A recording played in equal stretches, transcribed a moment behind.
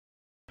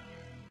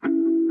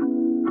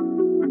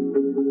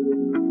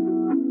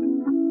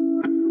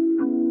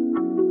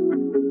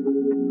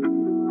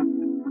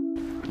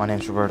My name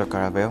is Roberto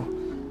Caraveo.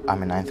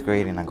 I'm in 9th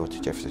grade and I go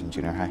to Jefferson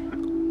Junior High.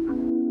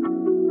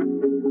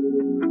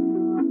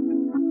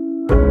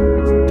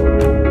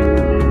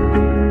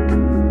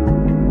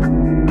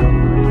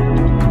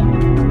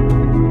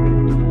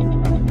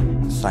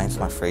 Science is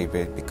my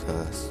favorite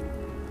because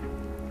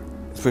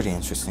it's pretty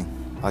interesting.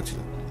 I like to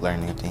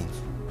learn new things.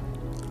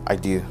 I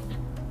do.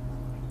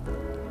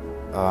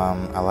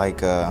 I like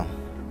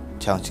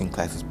challenging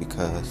classes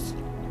because,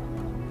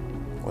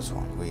 what's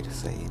one way to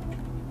say it?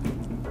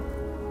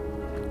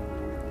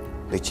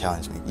 They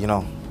challenge me. You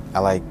know, I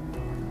like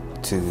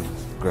to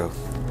grow.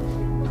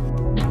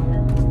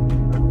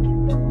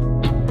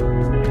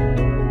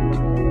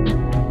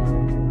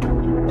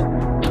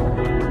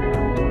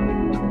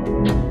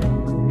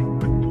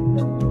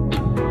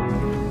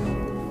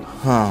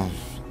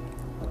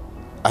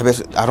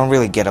 I don't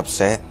really get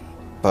upset,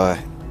 but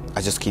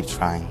I just keep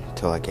trying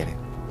till I get it.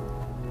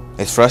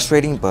 It's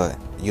frustrating, but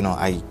you know,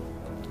 I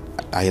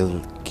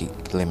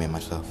limit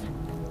myself.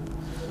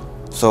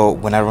 So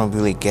when I don't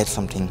really get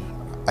something,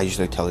 I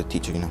usually tell the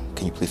teacher, you know,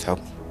 can you please help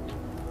me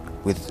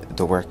with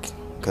the work?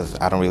 Because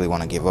I don't really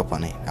want to give up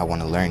on it. I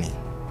want to learn it.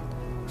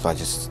 So I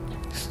just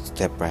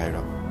step right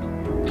up.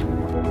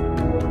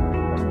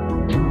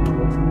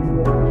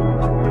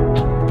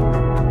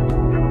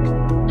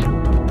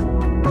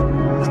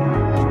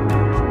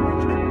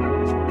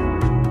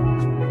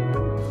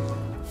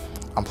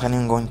 I'm planning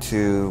on going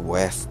to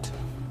West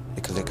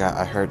because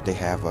I heard they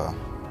have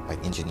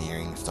like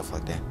engineering and stuff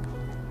like that.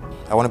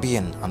 I want to be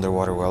an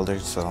underwater welder,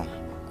 so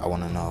I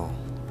want to know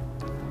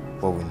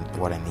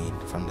what I need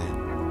from that.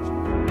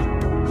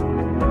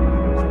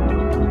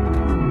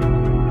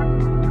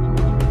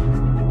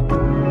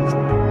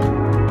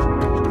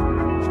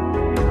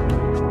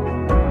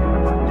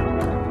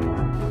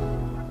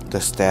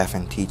 The staff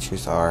and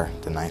teachers are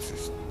the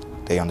nicest.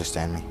 They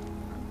understand me.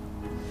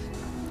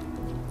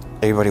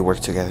 Everybody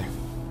works together.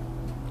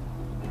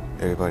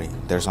 Everybody.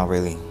 There's not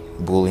really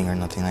bullying or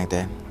nothing like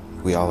that.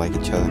 We all like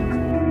each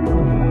other.